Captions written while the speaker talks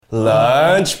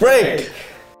Lunch break!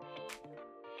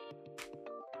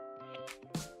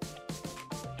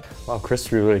 Wow, Chris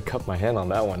really cut my hand on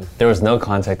that one. There was no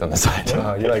contact on the side.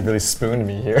 Wow, you like really spooned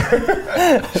me here.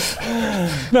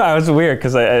 No, it was weird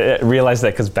because I realized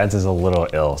that because Ben's is a little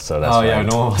ill, so that's why.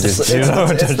 no. Just,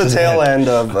 It's the tail end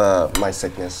of my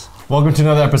sickness. Welcome to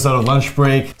another episode of Lunch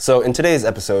Break. So in today's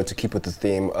episode, to keep with the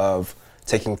theme of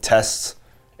taking tests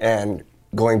and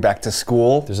going back to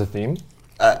school, There's a theme?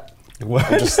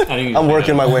 I'm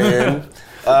working my way in.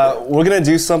 We're gonna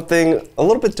do something a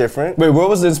little bit different. Wait, what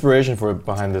was the inspiration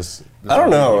behind this? I don't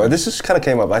know. This just kind of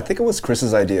came up. I think it was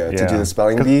Chris's idea to do the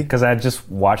spelling bee. Because I had just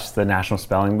watched the National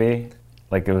Spelling Bee,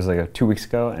 it was 2 weeks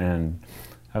ago, and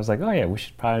I was like, oh yeah, we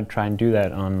should probably try and do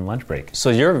that on lunch break. So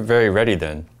you're very ready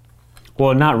then?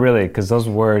 Well, not really, because those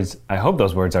words, I hope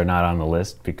those words are not on the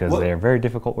list because they are very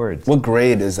difficult words. What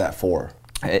grade is that for?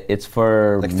 It's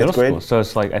for middle fifth grade? school, so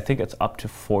it's I think it's up to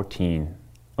 14.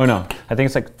 Oh no, I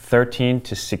think it's 13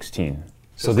 to 16.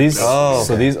 So these,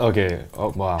 okay. okay.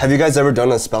 Oh, wow. Have you guys ever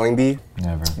done a spelling bee?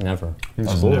 Never. Never. I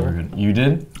was never good. You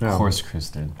did? Yeah. Of course Chris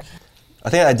did. I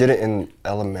think I did it in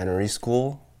elementary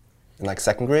school, in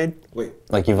second grade. Wait.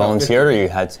 Like you volunteered or you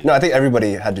had to? No, I think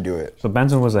everybody had to do it. So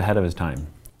Benson was ahead of his time.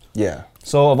 Yeah.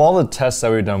 So of all the tests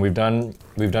that we've done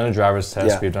a driver's test,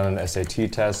 Yeah. we've done an SAT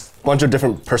test. Bunch of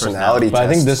different personality But tests.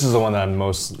 I think this is the one that I'm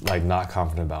most not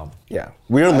confident about. Yeah.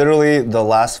 We are literally the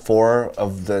last 4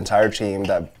 of the entire team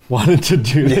that Wanted to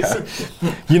do this.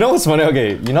 You know what's funny?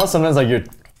 Okay, you know sometimes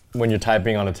when you're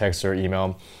typing on a text or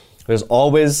email, there's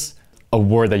always a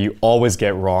word that you always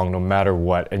get wrong no matter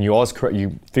what, and you always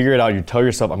you figure it out. You tell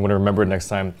yourself, I'm going to remember it next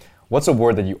time. What's a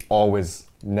word that you always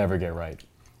never get right?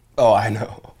 Oh, I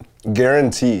know.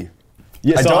 Guarantee.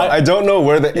 Yeah, I don't know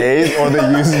where the A's or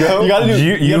the U's go. You gotta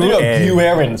do Guerin.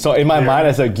 Guerin. So in my mind,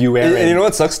 I said Guerin. And you know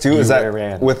what sucks too is that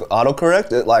Guerin. with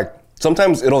autocorrect, it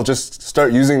sometimes it'll just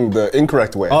start using the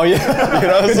incorrect way. Oh yeah,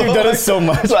 because you've done it so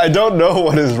much. So I don't know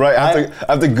what is right. I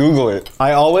have to Google it.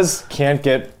 I always can't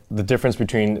get the difference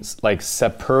between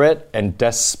separate and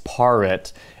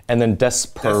desperate, and then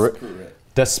desperate.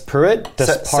 Desperate?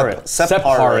 Desperate.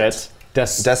 Separate.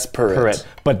 Desperate.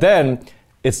 But then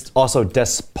it's also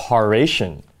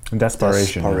desperation.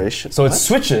 Desperation. So it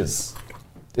switches.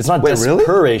 It's not Wait, really?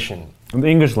 desperation. The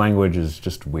English language is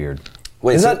just weird.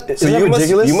 Wait, Isn't so, that- so isn't that you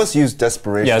ridiculous? you must use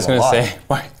desperation. Yeah, I was a gonna lot. say.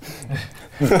 Why?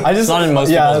 I just not in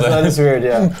most yeah, people's that is weird.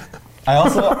 Yeah. I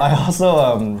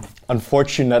also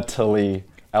unfortunately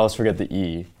I always forget the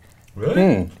E.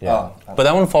 Oh. But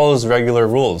that one follows regular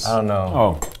rules. I don't know.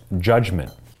 Oh,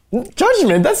 judgment.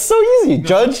 Judgment. That's so easy.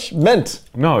 Judgment.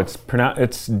 No, it's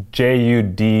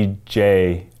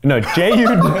J-U-D-J. No,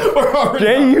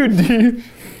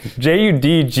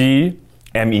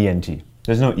 J-U-D-G-M-E-N-T.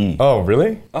 There's no E. Oh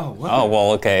really? Oh,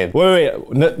 well, okay. Wait.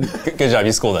 Good job,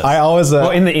 you schooled us. I always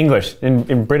Well, in the English,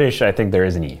 in British, I think there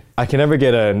is an E. I can never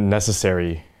get a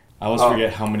necessary. I always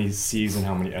forget how many C's and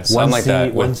how many S's. I'm One like C,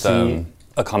 that one with C.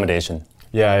 accommodation.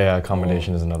 Yeah.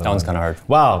 Combination is another. That one's kind of hard.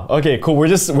 Wow. Okay. Cool. We're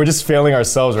just failing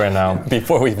ourselves right now.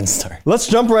 Before we even start. Let's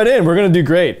jump right in. We're gonna do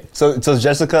great. So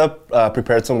Jessica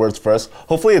prepared some words for us.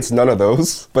 Hopefully it's none of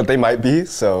those, but they might be.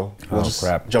 So we'll just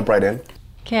crap. jump right in.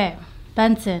 Okay,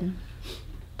 Benson.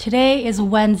 Today is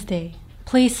Wednesday.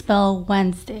 Please spell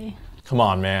Wednesday. Come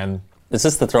on, man. It's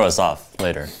just to throw us off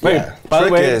later. Wait. Yeah. By the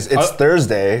Trick way, is it's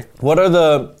Thursday. what are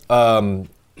the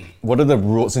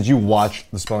rules? Since you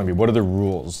watched the spelling bee, what are the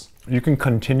rules? You can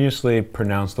continuously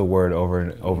pronounce the word over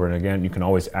and again. You can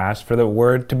always ask for the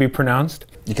word to be pronounced.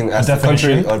 You can ask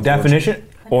definition? the country. Definition,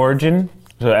 origin,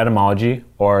 so etymology,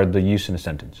 or the use in a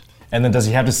sentence. And then does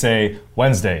he have to say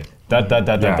Wednesday?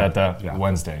 Yeah.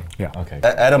 Wednesday. Yeah. Okay.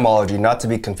 Etymology, not to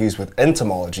be confused with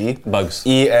entomology. Bugs.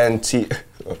 E-N-T.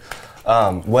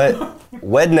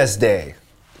 Wednesday.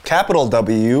 Capital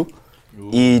W,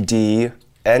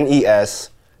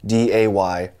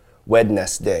 E-D-N-E-S-D-A-Y.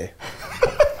 Wednesday.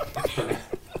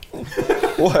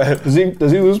 What? Does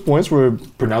he lose points for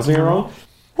pronouncing it wrong?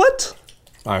 What?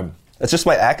 All right. It's just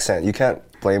my accent. You can't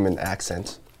blame an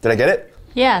accent. Did I get it?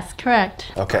 Yes,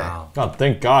 correct. Okay. God,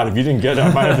 thank God. If you didn't get it,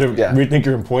 I might have to Yeah. rethink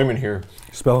your employment here.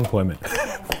 Spell employment.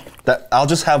 I'll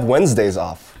just have Wednesdays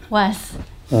off. Wes.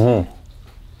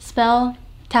 Spell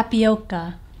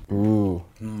tapioca. Ooh.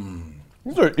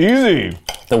 These are easy.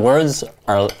 The words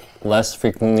are less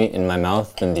frequently in my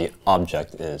mouth than the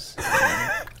object is.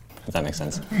 If that makes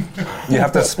sense. You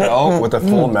have to spell with a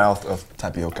full mouth of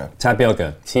tapioca.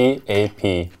 Tapioca.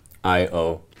 T-A-P-I-O-C-A.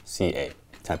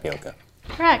 Tapioca.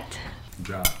 Correct. Good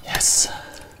job. Yes.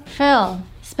 Phil.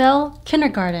 Spell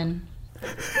kindergarten.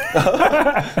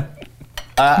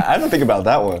 I don't think about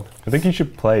that one. I think you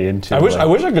should play into. I wish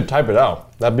I could type it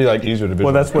out. That'd be like easier to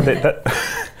visualize. Well, that's what they.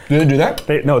 Do they do that?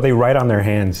 They write on their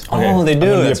hands. Oh, they I'm do.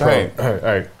 gonna be a That's pro. right. All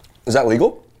right. Is that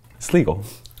legal? It's legal.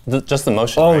 Just the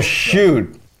motion. Oh right?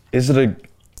 shoot! Is it a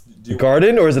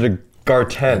garden or is it a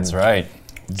garten? That's right.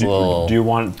 It's a little, Do you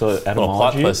want the little plot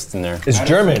etymology? twist in there. It's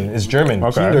German. It's German.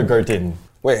 Okay. Kindergarten.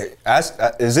 Wait, ask.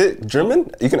 Is it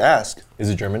German? You can ask. Is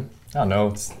it German? I don't know.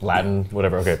 It's Latin.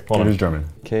 Whatever. Okay. Hold It on. is German.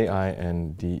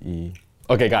 K-I-N-D-E.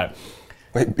 Okay, got it.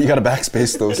 Wait, you gotta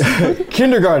backspace those.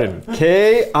 Kindergarten.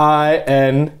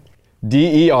 Kindergarten.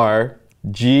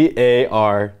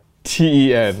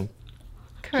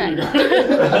 Correct.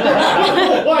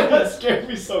 Why that scared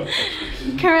me so much?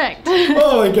 Correct.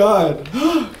 Oh my god.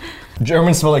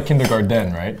 German spell like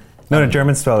kindergarten, right? No,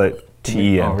 Germans spell it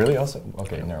T-E-N. Oh, really? Also,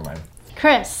 okay, never mind.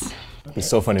 Chris, It's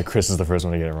so funny. Chris is the first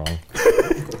one to get it wrong.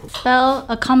 spell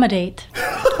accommodate.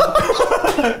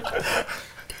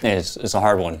 Yeah, it's a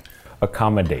hard one.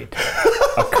 Accommodate.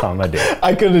 Accommodate.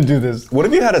 I couldn't do this. What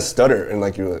if you had a stutter and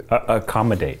like you were like,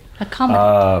 Accommodate.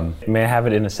 Accommodate. May I have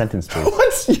it in a sentence, please?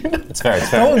 It's fair. It's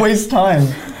fair. Don't waste time.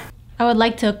 I would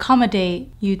like to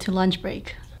accommodate you to lunch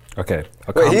break. Okay.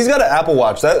 wait, he's got an Apple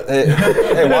Watch. That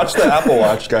hey, watch the Apple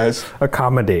Watch, guys.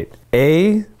 Accommodate.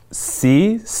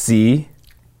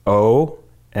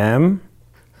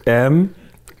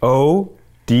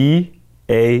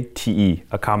 A-C-C-O-M-M-O-D-A-T-E.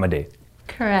 Accommodate.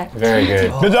 Correct. Very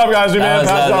good. Good job, guys. We made it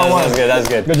past round one. That's good. That's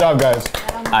good. Good job, guys.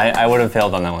 I would have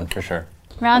failed on that one for sure.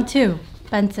 Round 2,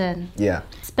 Benson. Yeah.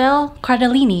 Spell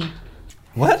cardellini.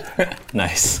 What?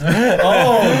 Nice.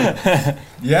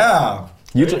 Yeah.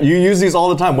 You use these all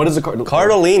the time. What is a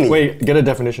Cardellini. Wait, get a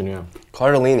definition, yeah.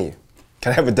 Cardellini.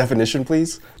 Can I have a definition,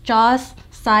 please? Jaws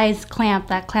size clamp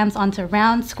that clamps onto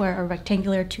round, square, or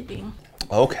rectangular tubing.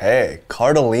 Okay,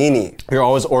 Cardellini. You're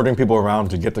always ordering people around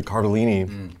to get the cardellini.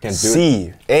 Can't do it.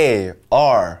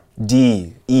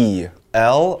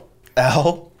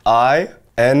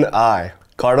 C-A-R-D-E-L-L-I-N-I.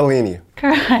 Cardellini.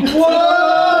 Correct.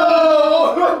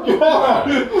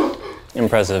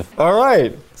 Impressive. All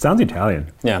right. Sounds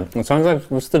Italian. Yeah. It sounds like,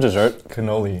 what's the dessert?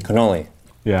 Cannoli. Cannoli.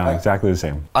 Yeah, exactly the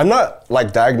same. I'm not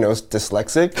like diagnosed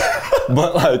dyslexic,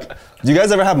 but like, do you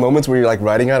guys ever have moments where you're like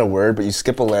writing out a word, but you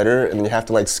skip a letter and then you have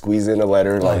to like squeeze in a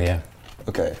letter? Like, Oh, yeah.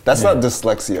 Okay, that's not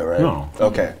dyslexia, right? No.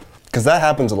 Okay, because that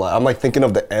happens a lot. I'm like thinking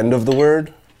of the end of the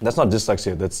word. That's not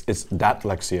dyslexia. It's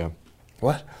datlexia.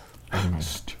 What?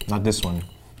 Not this one.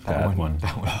 That one.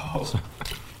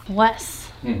 Wes.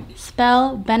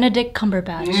 Spell Benedict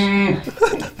Cumberbatch.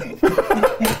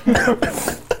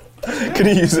 Could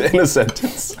you use it in a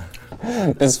sentence?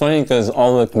 It's funny because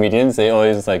all the comedians, they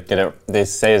always like they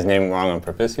say his name wrong on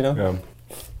purpose, you know? Yeah.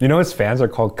 You know his fans are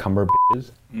called cumber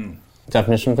bitches?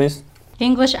 Definition, please.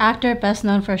 English actor best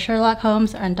known for Sherlock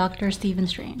Holmes and Dr. Stephen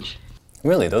Strange.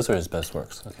 Really, those are his best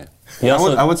works. Okay. He I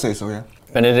also, would say so, yeah.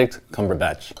 Benedict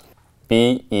Cumberbatch.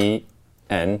 B-E-N-E-D-I-C-T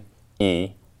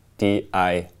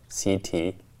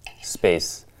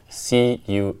space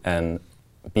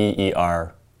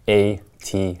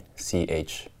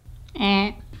C-U-M-B-E-R-A-T-C-H.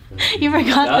 You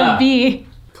forgot the B.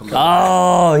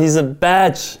 Oh, he's a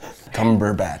batch.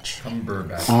 Cumberbatch,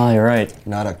 Oh, you're right.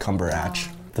 not a cumberatch.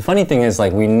 The funny thing is,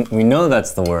 like, we know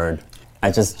that's the word.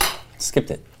 I just skipped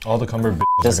it. All the cumber bitches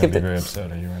Just are gonna skip be it. very upset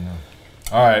at you right now.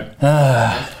 All right.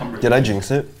 Did I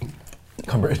jinx it?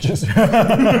 Cumber itches.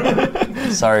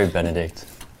 Sorry, Benedict.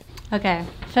 Okay,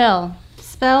 Phil.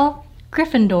 Spell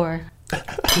Gryffindor.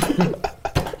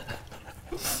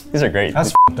 These are great. That's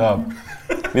f***ed up.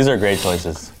 These are great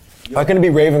choices. How can it be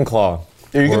Ravenclaw?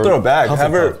 Yeah, you can Or throw it back.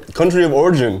 Have her country of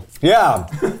origin. Yeah.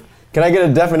 Can I get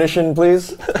a definition,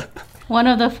 please? One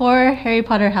of the 4 Harry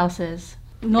Potter houses.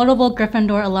 Notable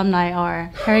Gryffindor alumni are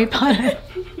Harry Potter,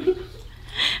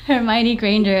 Hermione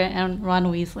Granger, and Ron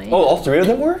Weasley. Oh, all 3 of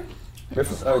them were?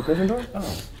 Gryffindor?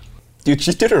 Oh. Dude,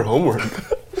 she did her homework.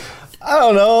 I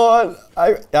don't know.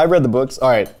 I read the books. All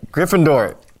right.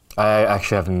 Gryffindor. I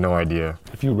actually have no idea.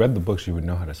 If you read the books, you would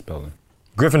know how to spell them.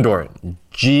 Gryffindor.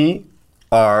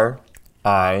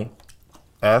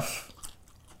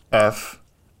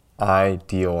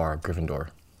 G-R-I-F-F-I-D-O-R. Gryffindor.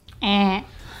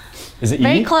 Is it E?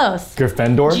 Very close.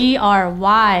 Gryffindor?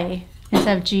 G-R-Y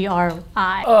instead of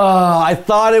G-R-I. I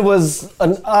thought it was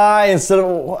an I instead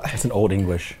of... It's an old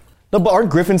English. No, but aren't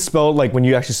Griffins spelled, like when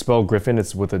you actually spell Griffin,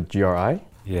 it's with a G-R-I?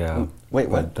 Yeah. Wait,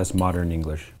 what? That's modern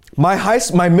English.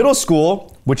 My middle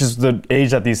school, which is the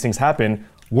age that these things happen,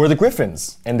 were the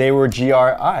Griffins, and they were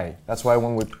G-R-I. That's why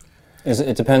one would...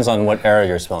 It depends on what era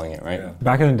you're spelling it, right?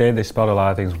 Back in the day, they spelled a lot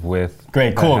of things with.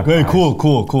 Great, that have eyes.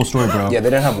 cool story, bro. Yeah,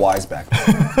 they didn't have Y's back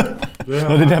then. No,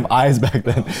 they didn't have eyes back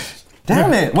then.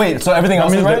 Damn it! Wait, so everything That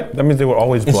else is means, right? that means they were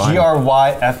always It's blind.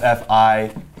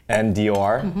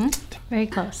 Gryffindor. Very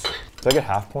close. Do I get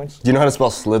half points? Do you know how to spell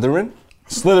Slytherin?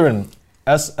 Slytherin.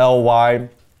 Slytheryn.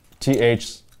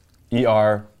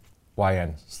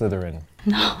 Slytherin.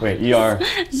 No. Wait, ER.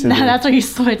 No, that's where you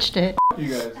switched it.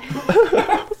 You guys.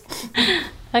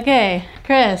 Okay,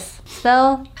 Chris,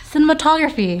 spell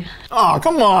cinematography. Oh,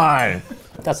 come on!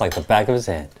 That's like the back of his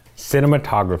hand.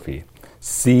 Cinematography.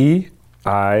 C-I-N.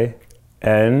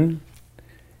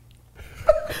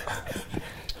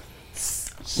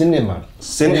 Cinema.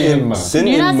 Cinema.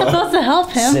 You're not supposed to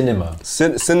help him. Cinema.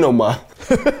 Cinema.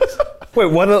 Wait,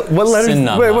 what letters?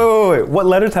 Cinema. Wait. What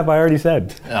letters have I already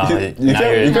said? Oh, You now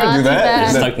can't you're do Not too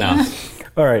that. bad. stuck now.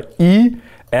 All right.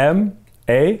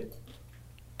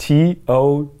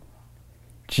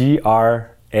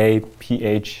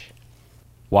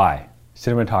 E-M-A-T-O-G-R-A-P-H-Y.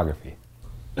 Cinematography.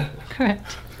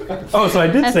 Correct. Oh, so I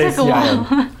did That say took a while.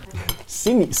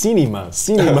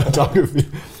 Cinematography.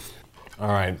 All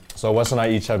right, so Wes and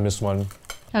I each have missed one.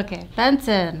 Okay,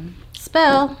 Benson,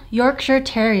 spell Yorkshire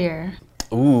Terrier.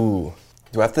 Ooh.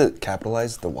 Do I have to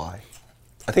capitalize the Y?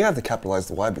 I think I have to capitalize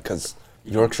the Y because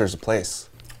Yorkshire's a place.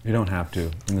 You don't have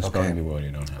to. In the spelling bee world, you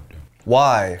don't have to.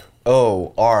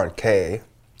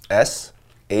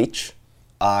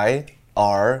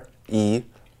 Y-O-R-K-S-H-I-R-E.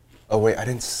 Oh wait, I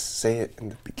didn't say it in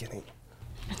the beginning.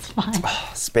 It's fine.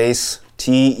 Space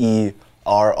T-E-R-R-I-E-R.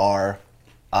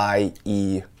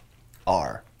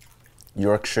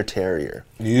 Yorkshire Terrier.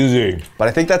 Easy. But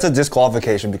I think that's a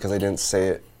disqualification because I didn't say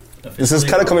it. This is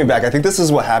kind of coming back. I think this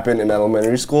is what happened in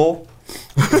elementary school.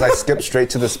 Because I skipped straight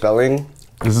to the spelling.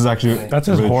 This is actually That's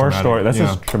his really horror traumatic. story. That's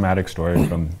Yeah. his traumatic story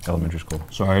from elementary school.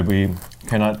 Sorry, we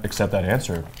cannot accept that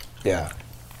answer. Yeah.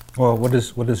 Well, what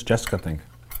does Jessica think?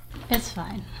 It's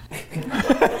fine.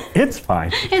 It's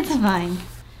fine. It's fine.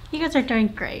 You guys are doing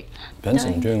great.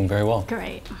 Benson, doing very well.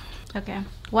 Great. Okay.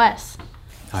 Wes,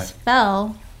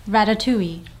 spell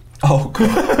Ratatouille. Oh,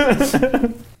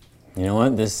 God. You know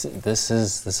what? This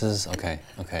is okay.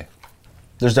 Okay.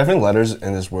 There's definitely letters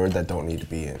in this word that don't need to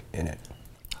be in it.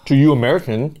 To you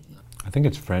American. I think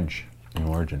it's French in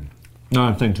origin. No,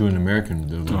 I'm saying to an American.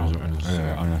 The letters are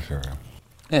unnecessary. I'm not sure.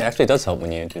 Yeah, it actually does help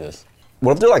when you do this.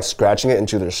 What if they're like scratching it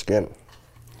into their skin?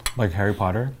 Like Harry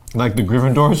Potter? Like the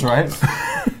Gryffindors, right?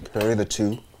 Harry the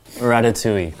Two.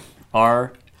 Ratatouille.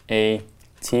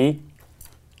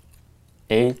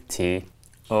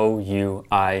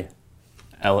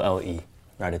 R-A-T-A-T-O-U-I-L-L-E.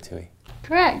 Ratatouille.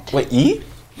 Correct. Wait, E?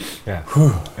 Yeah.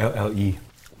 L-L-E.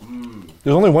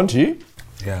 There's only one T?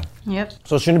 Yeah. Yep.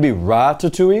 So shouldn't it be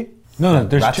ratatouille? No,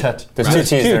 there's Ratat. There's two T's.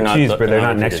 They're not. but they're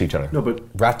not next to each other. No, but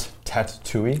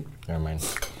Rat-tat-touille? Never mind.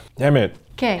 Damn it.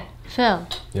 Okay, Phil,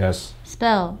 Yes.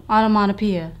 spell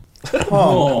onomatopoeia.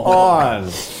 On.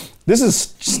 This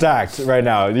is stacked right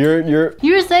now. You're.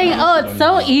 You were saying, oh, it's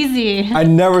so easy. I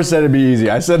never said it'd be easy.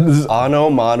 I said this is.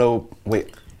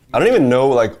 Wait, I don't even know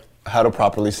like how to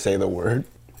properly say the word.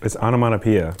 It's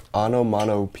onomatopoeia.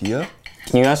 Onomatopoeia?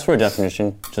 Can you ask for a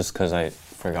definition? Just because I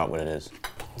forgot what it is.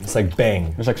 It's like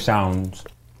bang. It's like sounds,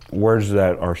 words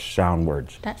that are sound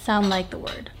words. That sound like the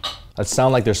word. That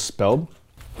sound like they're spelled.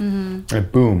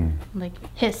 Like boom. Like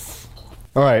hiss.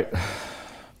 All right.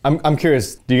 I'm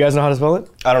curious. Do you guys know how to spell it?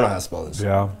 I don't know how to spell this.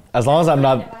 Yeah. As long as I'm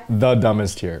not the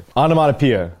dumbest here.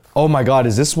 Onomatopoeia. Oh my God,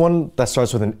 is this one that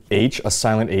starts with an H, a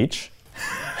silent H?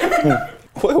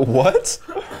 Wait, what?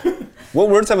 What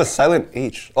words have a silent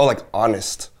H? Oh, like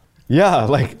honest. Yeah,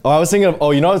 like, I was thinking of, I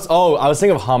was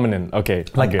thinking of hominin. Okay.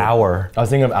 I'm Like good. hour. I was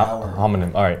thinking of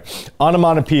hominin. All right.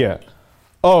 Onomatopoeia.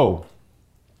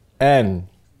 O-N.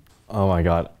 Oh my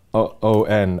God.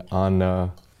 O-N.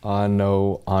 Ano.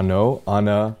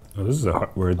 Oh, this is a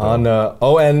hard word though.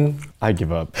 O-N. I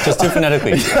give up. Just do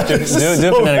phonetically. do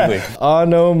it phonetically.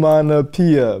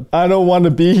 Onomatopoeia. I don't want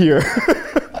to be here.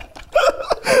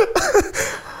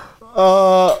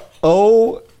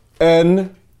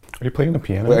 O-N. Are you playing the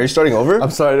piano? Wait, are you starting over?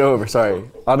 I'm sorry.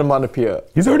 Onomatopoeia.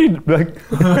 He's already like,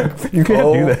 you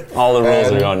can't do that. All the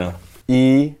rules are gone now.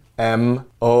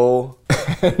 E-M-O.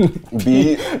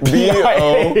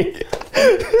 B-O.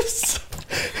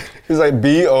 He's like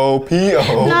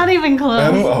B-O-P-O. Not even close.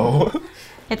 M-O.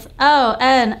 It's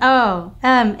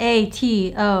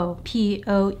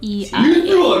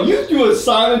O-N-O-M-A-T-O-P-O-E-I-A. you threw a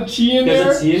silent T in there.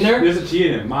 There's a T in there? There's a T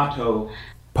in it. Motto.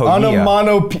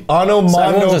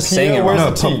 Onomatopoeia. just saying it Where's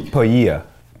wrong. the T? Poeia.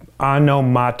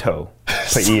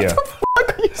 Onomatopoeia.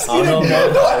 Don't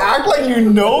act like you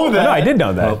know that. No, I did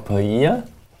know that. Paella?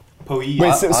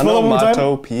 Wait, spell it one more time.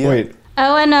 Onomatopoeia. Wait.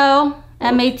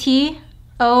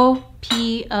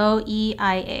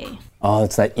 O-N-O-M-A-T-O-P-O-E-I-A. Oh,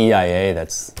 it's that EIA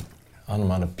that's.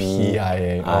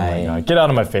 Onomatopoeia. Oh my god. Get out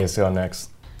of my face. Go next.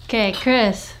 Okay,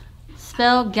 Chris.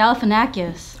 Spell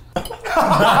Galifianakis.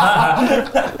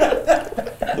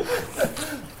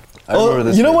 I remember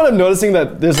this You know one. what I'm noticing?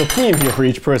 That there's a theme here for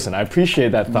each person. I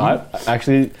appreciate that thought,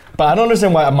 actually. But I don't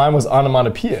understand why mine was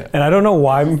onomatopoeia. And I don't know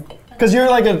why. Because you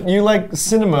like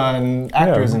cinema and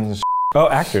actors and Oh,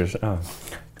 actors. Oh.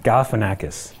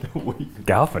 Galifianakis.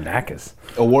 Galifianakis.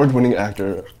 Award-winning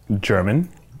actor. German?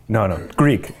 No,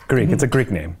 Greek. It's a Greek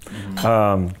name.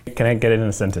 Can I get it in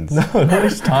a sentence?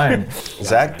 There's time.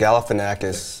 Zach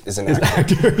Galifianakis is an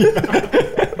actor.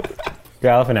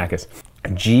 Galifianakis.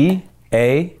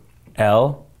 Galifianakis.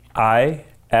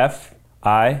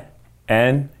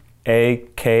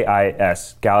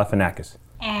 Galifianakis.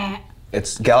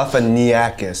 It's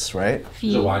Galifianakis, right?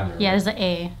 Yeah, there's an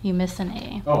A. You missed an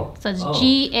A. Oh. So it's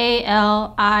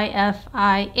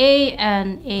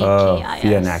Galifianakis.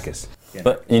 Fianakis.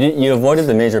 But you avoided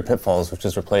the major pitfalls, which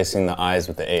is replacing the I's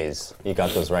with the A's. You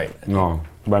got those right. No,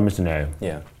 but I missed an A.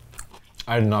 Yeah.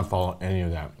 I did not follow any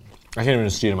of that. I can't even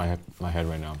see it in my head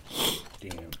right now.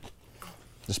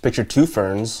 Just picture two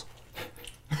ferns.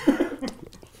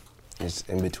 It's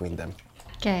in between them.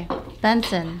 Okay,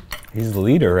 Benson. He's the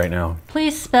leader right now.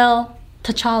 Please spell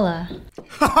T'Challa.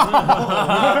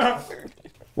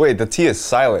 Wait, the T is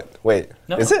silent. Wait,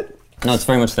 is it? No, it's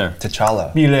very much there.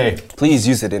 T'Challa. Mile. Please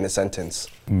use it in a sentence.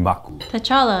 Maku.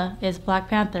 T'Challa is Black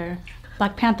Panther.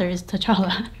 Black Panther is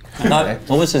T'Challa. I thought,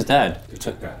 what was his dad?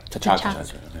 T'Chaka.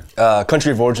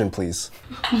 Country of origin, please.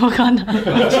 Wakanda.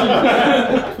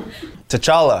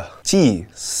 T'Challa.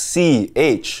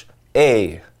 T-C-H-A-L-L-A.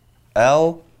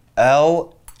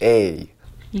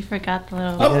 You forgot the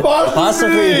little.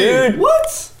 Apostrophe, dude.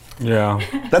 What? Yeah.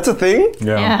 That's a thing?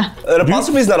 Yeah. An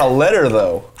apostrophe is not a letter,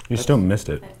 though. You still missed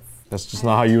it. That's just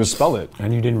not how you would spell it.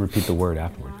 And you didn't repeat the word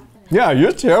afterward. Yeah,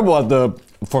 you're terrible at the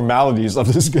formalities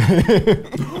of this game.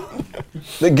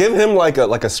 They give him like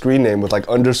a screen name with like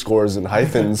underscores and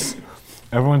hyphens.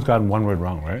 Everyone's gotten one word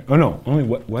wrong, right? Oh no, only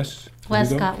Wes.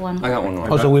 Wes got one. I got one more.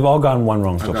 Oh, so we've all gotten one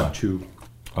wrong so far. Got two.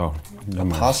 Oh, never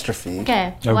mind. Apostrophe.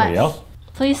 Okay, Everybody Wes. else?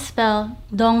 Please spell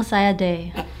Dong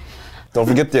Sayadae. Don't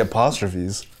forget the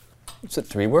apostrophes. Is it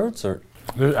 3 words or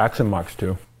There's accent marks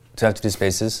too. do I have to do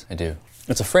spaces? I do.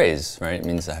 It's a phrase, right? It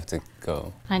means I have to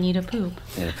go. I need a poop.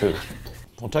 I need to poop.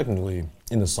 Well, technically,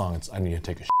 in the song, it's I need to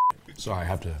take a shit. So I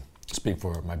have to speak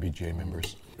for my BGA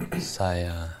members.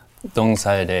 Dong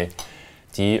Sayadae.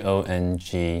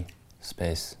 D-O-N-G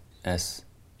space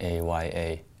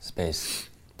S-A-Y-A space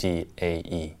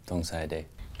D-A-E. Dong Sayadae.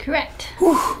 Correct.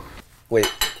 Wait,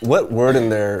 what word in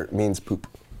there means poop?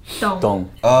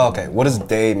 Dong. Oh, okay. What does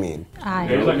day mean?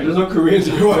 There's no Koreans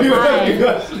here.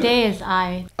 I. Day is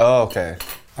I. Oh, okay.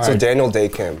 So Daniel Day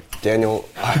Kim. Daniel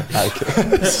I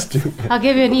Kim. Stupid. I'll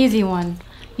give you an easy one.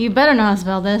 You better know how to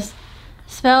spell this.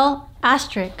 Spell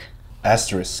asterisk.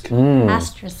 Asterisk.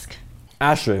 Asterisk.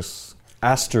 Asterisk.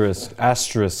 Asterisk.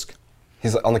 Asterisk.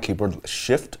 He's on the keyboard.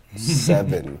 Shift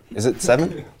 7. Is it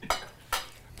 7?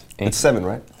 It's 7,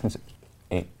 right?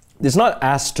 8. It's not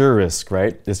asterisk,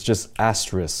 right? It's just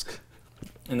asterisk.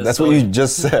 That's what you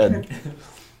just said.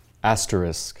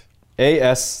 Asterisk.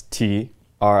 A-S-T-R-I-S-K.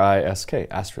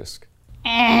 Asterisk.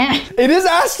 Eh. It is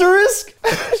asterisk?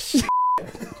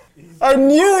 I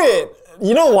knew it!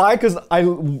 You know why? Because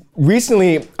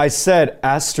recently I said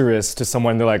asterisk to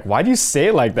someone. They're like, why do you say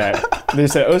it like that? They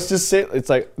said, oh, it's just say, it's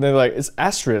like, they're like, it's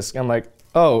asterisk. I'm like,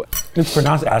 oh. It's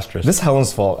pronounced asterisk. This is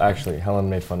Helen's fault, actually. Helen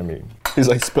made fun of me. He's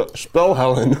like, spell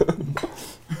Helen.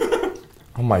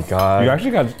 Oh my God. You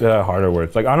actually got harder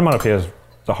words. Like onomatopoeia is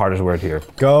the hardest word here.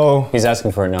 Go. He's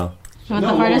asking for it now. You want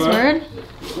the hardest word?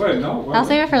 Wait, no. I'll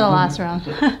save it for the last round.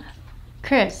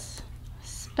 Chris,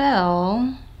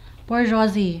 spell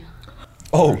bourgeoisie.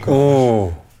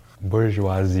 Oh.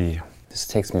 Bourgeoisie. This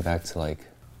takes me back to like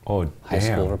Oh, high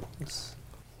school damn. reports.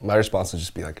 My response would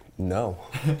just be like, no.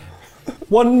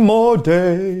 One more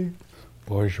day.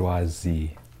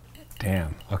 Bourgeoisie.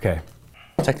 Damn. Okay.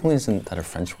 Technically, isn't that a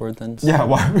French word then? Yeah,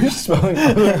 why are we spelling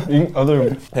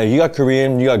other? Hey, you got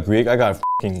Korean, you got Greek, I got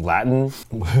fucking Latin,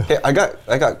 Hey, I got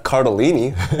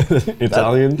Cardellini.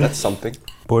 Italian. That's something.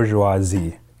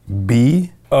 Bourgeoisie.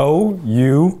 B-O-U-R-G-E-U-O.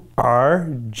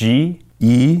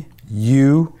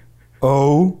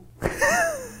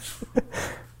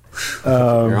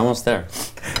 You're almost there.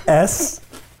 S.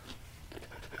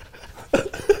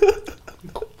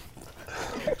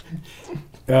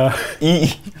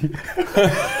 E.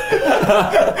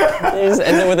 Just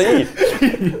end it with an E.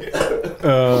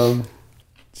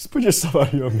 Just put yourself out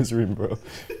of your misery, bro.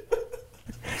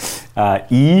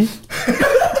 E.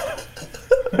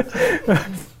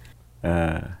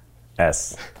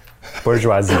 S.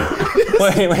 Bourgeoisie.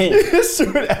 Wait. You just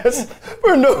threw an S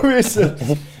for no reason.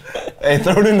 Hey,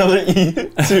 throw in another E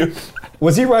too.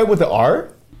 Was he right with the R?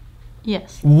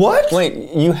 Yes. What?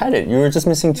 Wait, you had it. You were just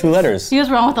missing 2 letters. He was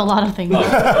wrong with a lot of things.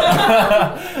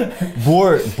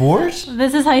 Bourge?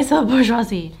 This is how you spell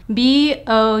bourgeoisie.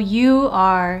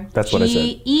 B-O-U-R. That's what I said.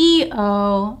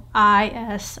 G-E-O-I-S-I-E.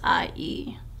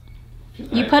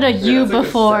 You put a U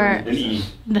before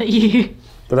the E.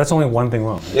 But that's only one thing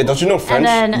wrong. Yeah, don't you know French?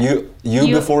 And then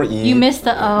you before E. You missed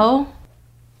the O.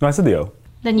 No, I said the O.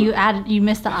 Then you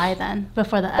missed the I then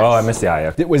before the S. Oh, I missed the I.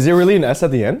 Was there really an S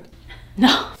at the end?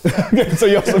 No. Okay, so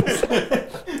you also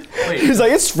He's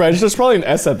like, it's French, there's probably an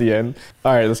S at the end.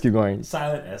 Alright, let's keep going.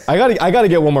 Silent S. I gotta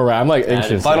get one more round. I'm like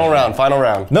anxious. Final round.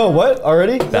 No, what?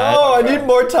 Already? No, I need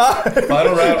more time.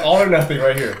 Final round, all or nothing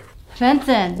right here.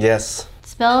 Benson. Yes.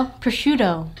 Spell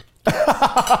prosciutto.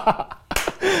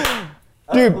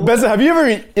 Dude, Benson, have you ever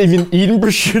even eaten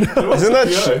prosciutto?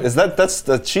 Isn't that that's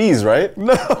the cheese, right?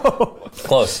 No.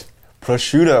 Close.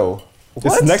 Prosciutto.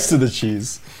 It's next to the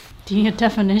cheese. Do you need a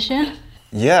definition?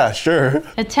 Yeah, sure.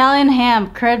 Italian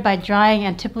ham curd by drying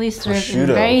and typically served in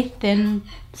Prosciutto. very thin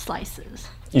slices.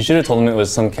 You should have told him it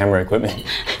was some camera equipment.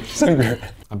 I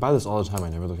buy this all the time, I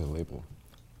never look at the label.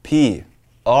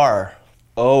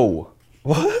 P-R-O.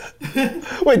 What?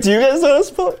 Wait, do you guys know how to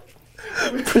spell it?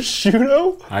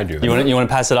 Prosciutto? I do. You want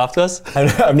to pass it off to us?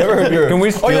 I've never heard your. Can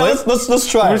we steal it? Let's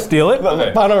try. Can we steal it?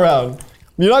 Final round.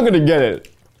 You're not gonna get it.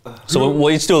 So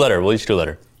we'll each do a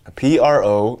letter.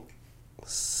 P-R-O-C.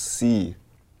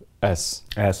 S.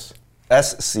 S.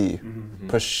 S-C.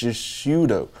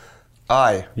 Prosciutto.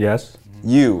 I. Yes.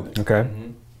 U. Okay.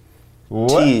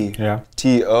 T. Yeah.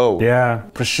 T-O. Yeah.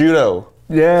 Prosciutto.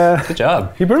 Yeah. Good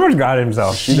job. He pretty much got it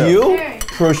himself. You?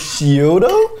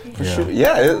 Prosciutto?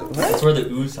 Yeah, That's where the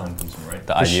ooh sound comes from, right?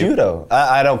 The IU. prosciutto.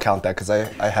 I don't count that because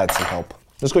I had some help.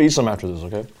 Let's go eat some after this,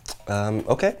 okay?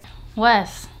 Okay.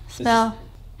 Wes. Spell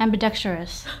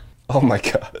ambidextrous. Oh my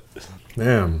god.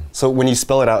 Damn. So when you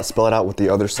spell it out with the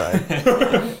other side.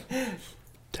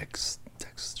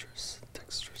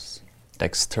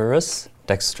 Dexterous.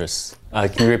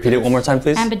 Can you repeat it one more time,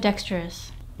 please?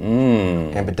 Ambidextrous.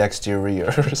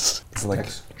 Ambidextrous. It's like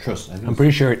I'm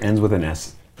pretty sure it ends with an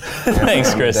S.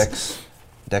 Thanks, Chris.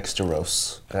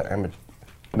 Dexterose.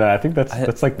 No, I think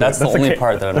that's like that's the only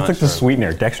part that I'm that's not like the sure.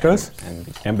 sweetener. Dextrose.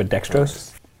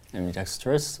 Ambidextrose.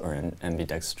 Ambidextrous or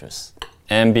ambidextrous?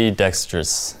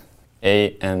 Ambidextrous.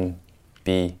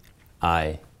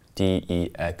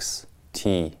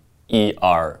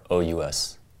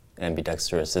 A-M-B-I-D-E-X-T-E-R-O-U-S.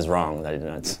 Ambidextrous is wrong.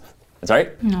 That's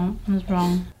right? No, I was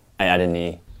wrong. I added an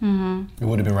E. It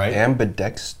would have been right.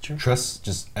 Ambidextrous.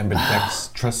 Just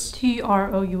ambidextrous.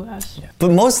 T-R-O-U-S. But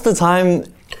most of the time,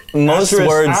 most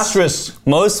words. Asterisk.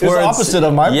 Most It's words. the opposite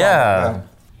of my Yeah.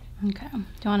 Okay. Do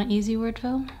you want an easy word,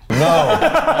 Phil?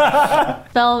 No.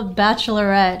 Spell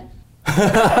bachelorette.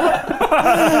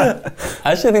 I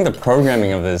actually think the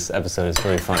programming of this episode is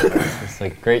really fun. It's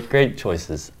like great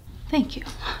choices. Thank you.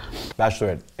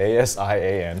 Bachelorette.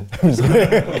 A-S-I-A-N.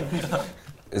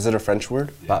 Is it a French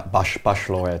word?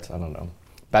 Bachelorette. I don't know.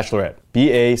 Bachelorette.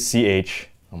 B-A-C-H.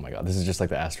 Oh my god, this is just like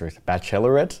the asterisk.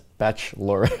 Bachelorette.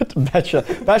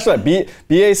 Bachelorette.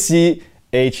 B-A-C-H-E-L-O.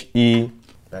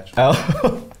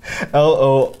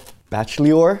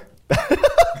 Bachelor?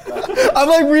 I'm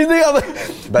like breathing. I'm like.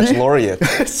 Baccalaureate.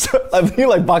 I'm thinking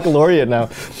like baccalaureate now.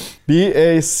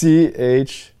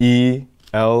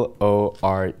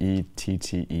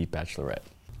 B-A-C-H-E-L-O-R-E-T-T-E. Bachelorette.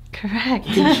 Correct.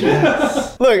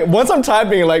 Look, once I'm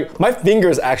typing, like my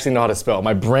fingers actually know how to spell.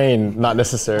 My brain, not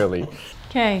necessarily.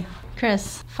 Okay,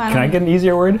 Chris. Final. Can I get an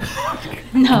easier word?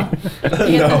 No.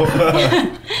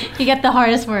 You get the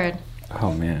hardest word.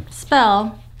 Oh man.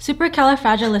 Spell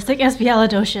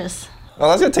supercalifragilisticexpialidocious. Oh,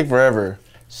 that's gonna take forever.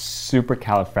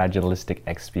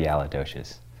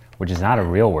 Supercalifragilisticexpialidocious, which is not a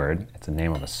real word. It's the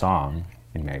name of a song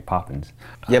in Mary Poppins.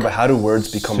 Yeah, but how do words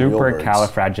become real words?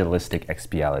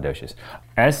 Supercalifragilisticexpialidocious.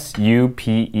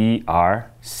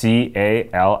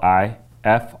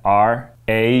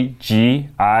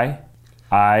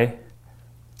 S-U-P-E-R-C-A-L-I-F-R-A-G-I-I.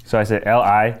 So I said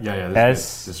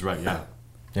This is right, yeah.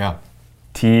 Yeah.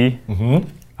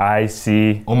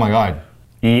 T-I-C-E-X-P-I-L. Oh my god.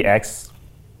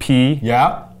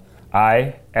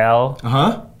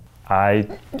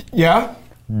 Yeah.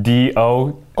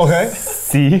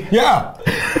 I-D-O-C. Yeah.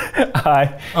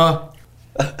 Okay. Yeah.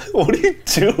 What do you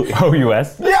do?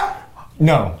 O-U-S. Yeah.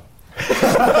 No.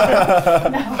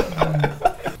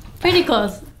 Pretty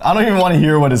close. I don't even want to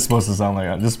hear what it's supposed to sound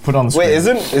like. Just put it on the screen. Wait,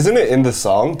 isn't it in the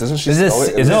song? Doesn't she Is spell this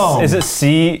it? is it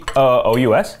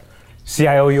C-O-U-S?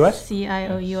 C-I-O-U-S?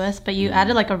 C-I-O-U-S, but you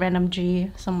added like a random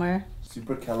G somewhere.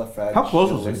 Supercalifragilistic. How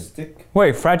close is it?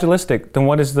 Wait, fragilistic. Then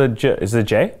what is the J? Is the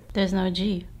J? There's no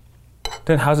G.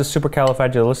 Then how's it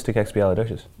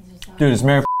supercalifragilisticexpialidocious? Dude, it's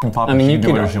Mary Poppins. I mean, She can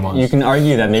do whatever she you wants. can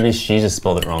argue that maybe she just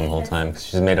spelled it wrong the whole time because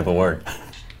she's made up a word.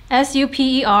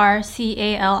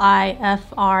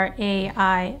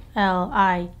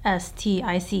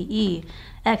 SUPERCALIFRAILISTICE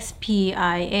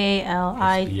XPIALIDO.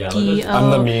 I'm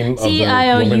the meme of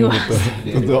the woman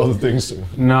with all the things.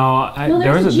 No,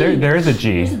 there is a G. There's a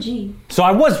G. So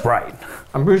I was right.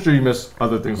 I'm pretty sure you missed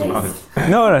other things about it.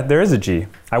 No, there is a G.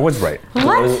 I was right.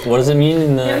 What? What does it mean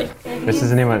in the? This is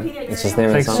the name of It's just the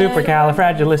name It's of like the song.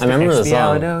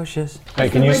 supercalifragilisticexpialidocious. Hey,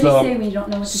 can you spell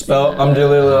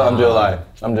Umdilila?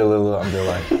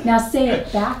 Now say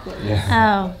it backwards.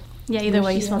 Oh, yeah. Either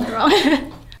way, you spelled it wrong.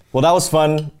 Well, that was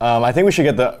fun. I think we should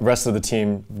get the rest of the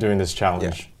team doing this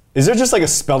challenge. Is there just like a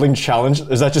spelling challenge?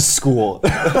 Or is that just school?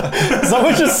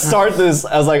 Someone just start this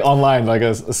as like online, like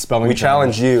a spelling We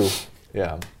challenge you.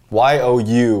 Yeah.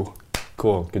 YOU.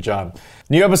 Cool, good job.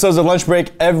 New episodes of Lunch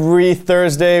Break every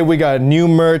Thursday. We got new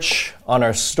merch on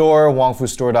our store,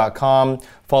 wongfustore.com.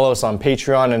 Follow us on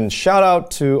Patreon, and shout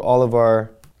out to all of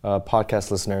our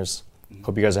podcast listeners.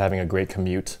 Hope you guys are having a great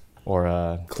commute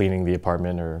or cleaning the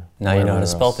apartment or Now you know how to wherever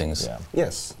spell else. things. Yeah.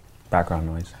 Yes. Background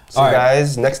noise. See you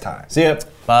guys next time. See ya.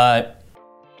 Bye.